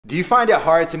Do you find it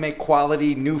hard to make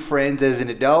quality new friends as an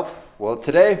adult? Well,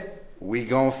 today, we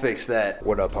gonna fix that.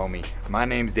 What up, homie? My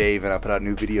name's Dave, and I put out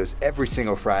new videos every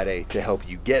single Friday to help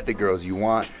you get the girls you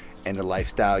want and the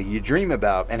lifestyle you dream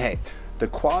about. And hey, the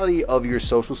quality of your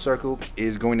social circle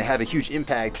is going to have a huge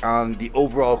impact on the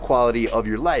overall quality of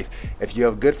your life. If you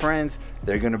have good friends,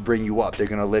 they're gonna bring you up, they're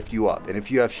gonna lift you up. And if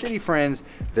you have shitty friends,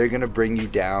 they're gonna bring you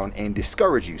down and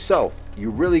discourage you. So you're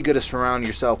really gonna surround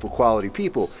yourself with quality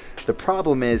people. The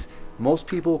problem is most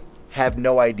people have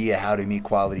no idea how to meet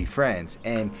quality friends.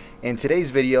 And in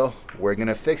today's video, we're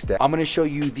gonna fix that. I'm gonna show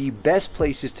you the best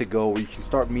places to go where you can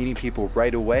start meeting people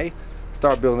right away,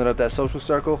 start building up that social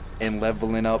circle and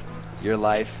leveling up your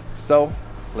life. So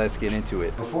let's get into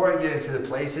it. Before I get into the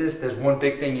places, there's one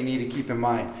big thing you need to keep in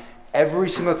mind. Every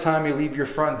single time you leave your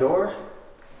front door,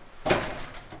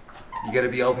 you gotta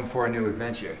be open for a new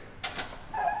adventure.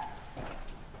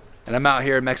 And I'm out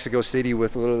here in Mexico City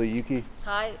with little Yuki.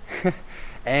 Hi.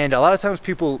 And a lot of times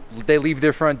people, they leave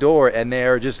their front door and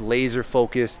they're just laser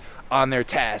focused on their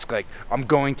task. Like, I'm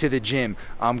going to the gym,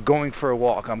 I'm going for a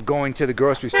walk, I'm going to the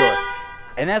grocery store.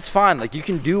 And that's fine, like you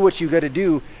can do what you gotta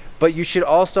do, but you should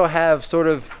also have sort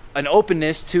of an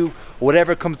openness to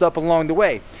whatever comes up along the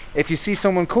way. If you see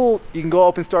someone cool, you can go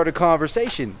up and start a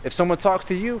conversation. If someone talks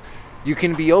to you, you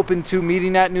can be open to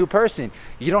meeting that new person.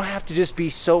 You don't have to just be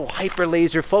so hyper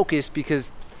laser focused, because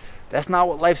that's not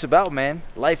what life's about, man.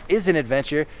 Life is an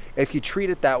adventure. If you treat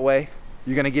it that way,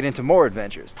 you're gonna get into more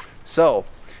adventures. So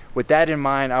with that in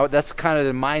mind, that's kind of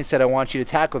the mindset I want you to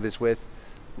tackle this with.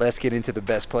 Let's get into the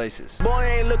best places. Boy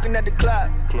ain't looking at the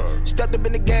clock. Stepped up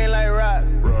in the game like rock.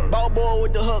 Ball boy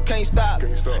with the hook, can't stop.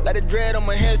 Like the dread on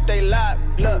my head, stay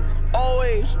locked. Look,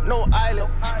 always, no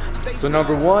island. So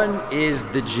number one is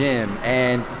the gym.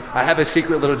 And I have a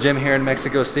secret little gym here in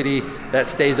Mexico City that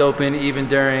stays open even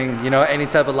during, any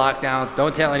type of lockdowns.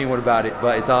 Don't tell anyone about it,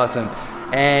 but it's awesome.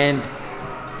 And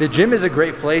the gym is a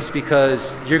great place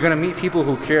because you're gonna meet people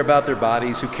who care about their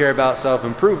bodies, who care about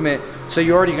self-improvement, so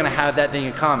you're already gonna have that thing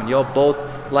in common. You'll both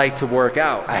like to work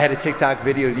out. I had a TikTok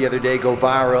video the other day go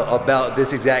viral about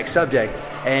this exact subject,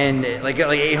 and like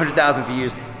 800,000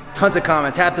 views, tons of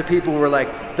comments. Half the people were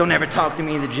like, don't ever talk to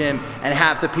me in the gym, and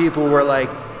half the people were like,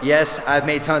 yes, I've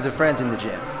made tons of friends in the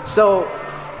gym. So,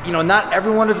 not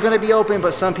everyone is gonna be open,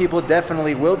 but some people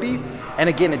definitely will be. And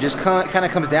again, it just kind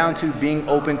of comes down to being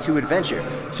open to adventure.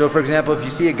 So for example, if you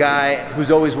see a guy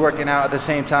who's always working out at the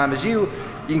same time as you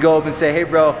can go up and say, hey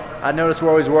bro, I noticed we're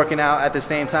always working out at the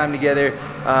same time together.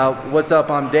 What's up,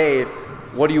 I'm Dave.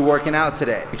 What are you working out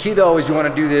today? The key though is you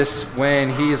want to do this when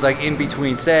he's like in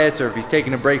between sets, or if he's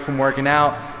taking a break from working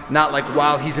out, not like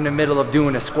while he's in the middle of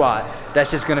doing a squat. That's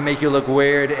just gonna make you look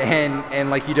weird and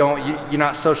like you're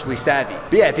not socially savvy.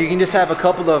 But yeah, if you can just have a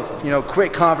couple of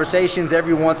quick conversations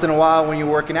every once in a while when you're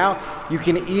working out, you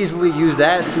can easily use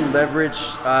that to leverage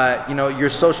your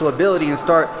social ability and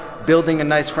start building a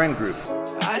nice friend group.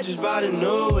 I just bought a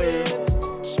new it.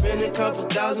 Spend a couple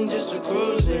thousand just to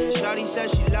cruise it. Shawty said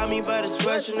she love me, but I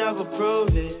swear she'll never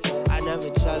prove it. I never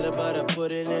tell her, but I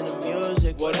put it in the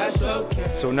music. Well, that's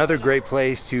okay. So another great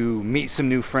place to meet some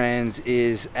new friends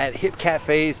is at hip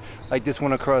cafes like this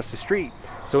one across the street.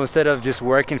 So instead of just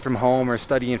working from home or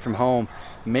studying from home,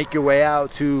 make your way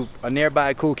out to a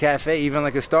nearby cool cafe, even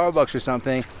like a Starbucks or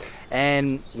something.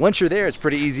 And once you're there, it's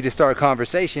pretty easy to start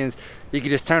conversations. You can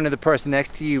just turn to the person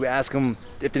next to you, ask them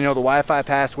if they know the Wi-Fi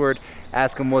password,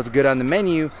 ask them what's good on the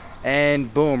menu,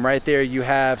 and boom, right there you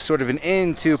have sort of an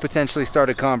in to potentially start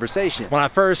a conversation. When I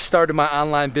first started my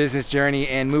online business journey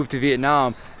and moved to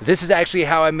Vietnam, this is actually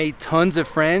how I made tons of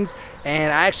friends,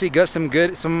 and I actually got some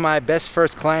of my best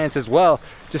first clients as well.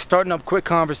 Just starting up quick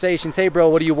conversations. Hey bro,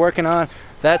 what are you working on?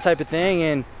 That type of thing,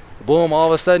 and boom, all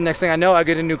of a sudden, next thing I know, I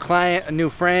get a new client, a new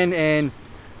friend, and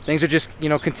things are just,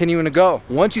 continuing to go.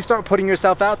 Once you start putting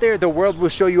yourself out there, the world will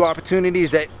show you opportunities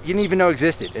that you didn't even know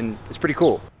existed, and it's pretty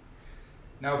cool.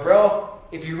 Now, bro,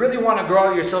 if you really want to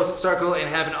grow your social circle and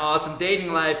have an awesome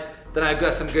dating life, then I've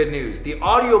got some good news. The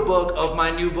audiobook of my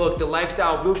new book, The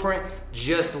Lifestyle Blueprint,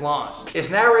 just launched. It's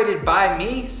narrated by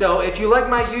me, so if you like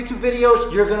my YouTube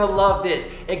videos, you're gonna love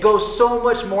this. It goes so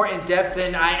much more in depth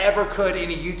than I ever could in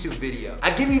a YouTube video.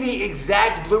 I give you the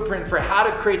exact blueprint for how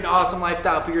to create an awesome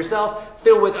lifestyle for yourself,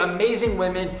 filled with amazing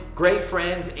women, great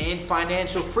friends, and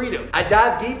financial freedom. I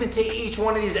dive deep into each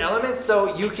one of these elements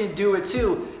so you can do it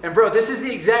too. And bro, this is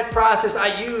the exact process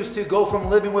I use to go from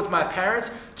living with my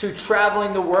parents to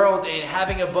traveling the world and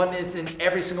having abundance in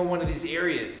every single one of these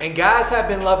areas. And guys have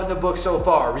been loving the book so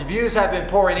far. Reviews have been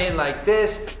pouring in like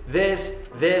this, and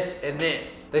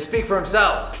this. They speak for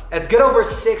themselves. It's get over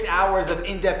 6 hours of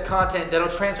in-depth content that'll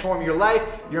transform your life,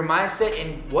 your mindset,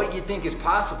 and what you think is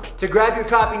possible. To grab your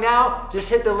copy now, just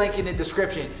hit the link in the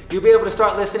description. You'll be able to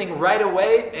start listening right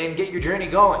away and get your journey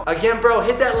going. Again, bro,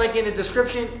 hit that link in the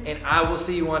description and I will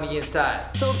see you on the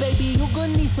inside. So baby, you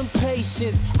gonna need some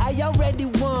patience. I already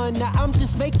won, now I'm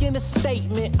just making a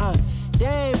statement.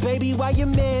 Damn, baby, why your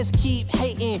mans keep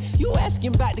hating? You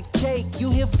asking about the cake, you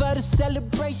here for the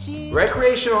celebration?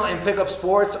 Recreational and pickup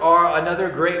sports are another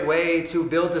great way to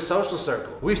build a social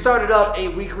circle. We've started up a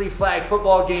weekly flag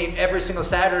football game every single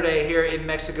Saturday here in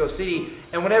Mexico City.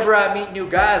 And whenever I meet new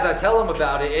guys, I tell them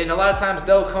about it. And a lot of times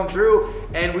they'll come through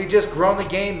and we've just grown the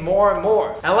game more and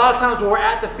more. And a lot of times when we're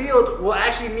at the field, we'll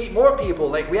actually meet more people.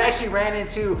 Like we actually ran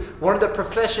into one of the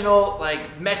professional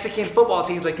like Mexican football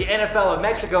teams, like the NFL of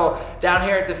Mexico down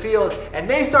here at the field. And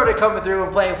they started coming through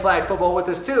and playing flag football with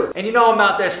us too. And you know I'm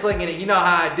out there slinging it. You know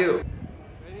how I do.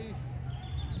 Ready?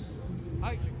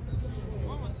 Hi.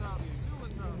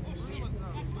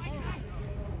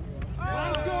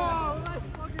 Let's go! Let's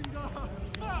fucking go!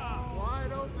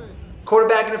 Wide open.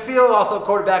 Quarterback in the field, also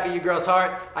quarterback of your girl's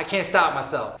heart. I can't stop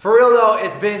myself. For real though,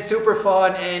 it's been super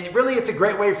fun and really it's a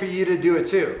great way for you to do it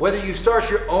too. Whether you start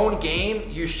your own game,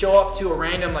 you show up to a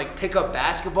random like pickup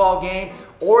basketball game,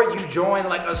 or you join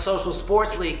like a social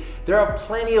sports league, there are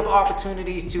plenty of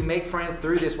opportunities to make friends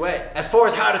through this way. As far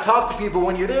as how to talk to people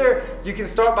when you're there, you can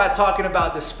start by talking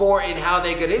about the sport and how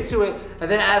they get into it, and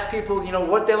then ask people, you know,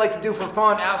 what they like to do for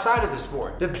fun outside of the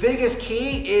sport. The biggest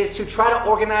key is to try to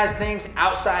organize things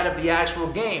outside of the actual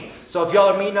game. So if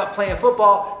y'all are meeting up playing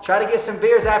football, try to get some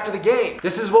beers after the game.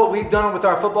 This is what we've done with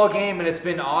our football game and it's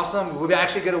been awesome. We've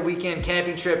actually got a weekend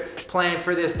camping trip planned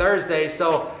for this Thursday,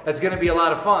 so it's gonna be a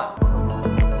lot of fun.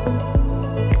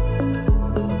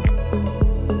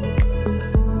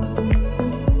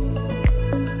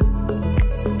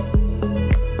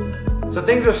 So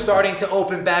things are starting to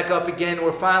open back up again.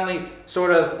 We're finally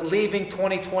sort of leaving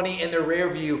 2020 in the rear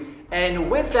view. And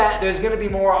with that, there's gonna be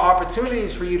more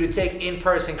opportunities for you to take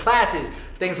in-person classes.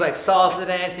 Things like salsa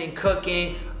dancing,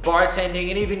 cooking, bartending,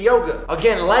 and even yoga.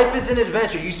 Again, life is an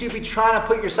adventure. You should be trying to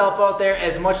put yourself out there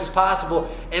as much as possible.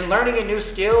 And learning a new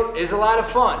skill is a lot of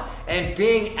fun. And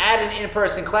being at an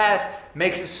in-person class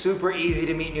makes it super easy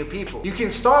to meet new people. You can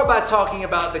start by talking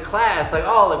about the class, like,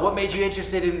 oh, like what made you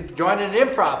interested in joining an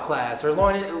improv class or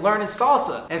learning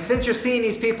salsa? And since you're seeing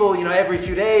these people, you know, every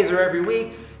few days or every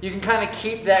week, you can kind of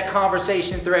keep that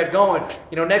conversation thread going.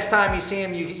 You know, next time you see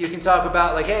them, you can talk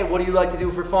about like, hey, what do you like to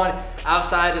do for fun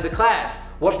outside of the class?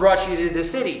 What brought you to the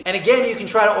city? And again, you can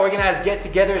try to organize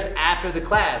get-togethers after the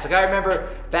class. Like I remember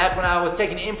back when I was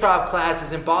taking improv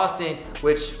classes in Boston,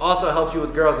 which also helps you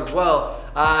with girls as well,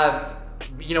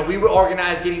 you know, we would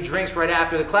organize getting drinks right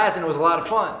after the class and it was a lot of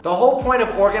fun. The whole point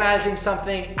of organizing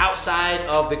something outside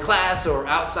of the class or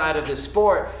outside of the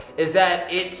sport is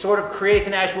that it sort of creates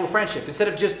an actual friendship. Instead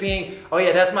of just being, oh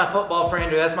yeah, that's my football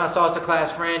friend or that's my salsa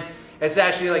class friend, it's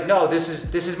actually like, no, this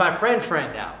is my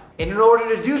friend now. And in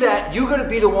order to do that, you gotta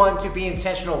be the one to be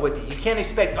intentional with it. You can't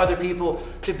expect other people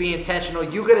to be intentional.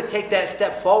 You gotta take that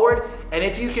step forward. And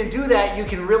if you can do that, you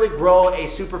can really grow a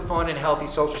super fun and healthy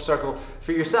social circle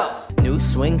for yourself. New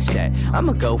swing set,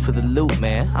 I'ma go for the loop,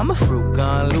 man. I'm a fruit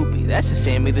gone loopy, that's the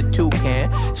Sammy the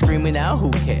toucan. Screaming out, who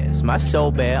cares? My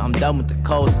soul bare, I'm done with the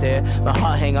cold stare. My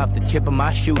heart hang off the tip of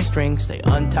my shoestring. Stay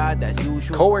untied, that's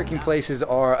usual. Co-working places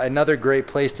are another great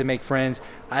place to make friends.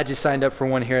 I just signed up for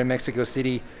one here in Mexico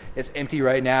City. It's empty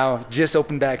right now, just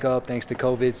opened back up thanks to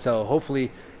COVID, so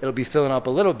hopefully it'll be filling up a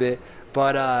little bit.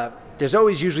 But there's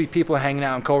always usually people hanging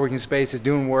out in co-working spaces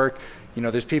doing work. You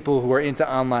know, there's people who are into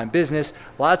online business,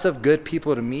 lots of good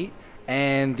people to meet,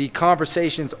 and the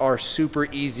conversations are super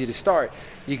easy to start.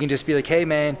 You can just be like, hey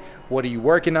man, what are you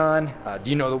working on? Do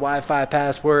you know the Wi-Fi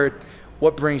password?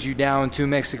 What brings you down to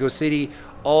Mexico City?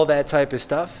 All that type of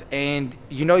stuff. And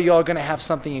you know y'all gonna have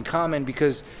something in common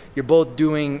because you're both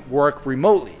doing work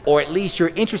remotely, or at least you're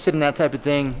interested in that type of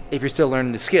thing if you're still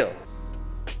learning the skill.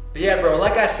 But yeah, bro,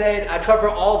 like I said, I cover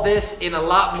all this in a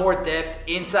lot more depth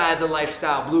inside the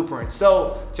Lifestyle Blueprint.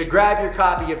 So to grab your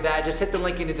copy of that, just hit the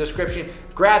link in the description.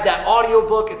 Grab that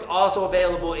audiobook. It's also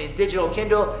available in digital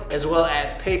Kindle as well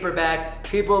as paperback.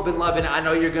 People have been loving it. I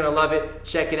know you're gonna love it.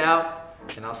 Check it out,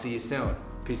 and I'll see you soon.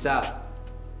 Peace out.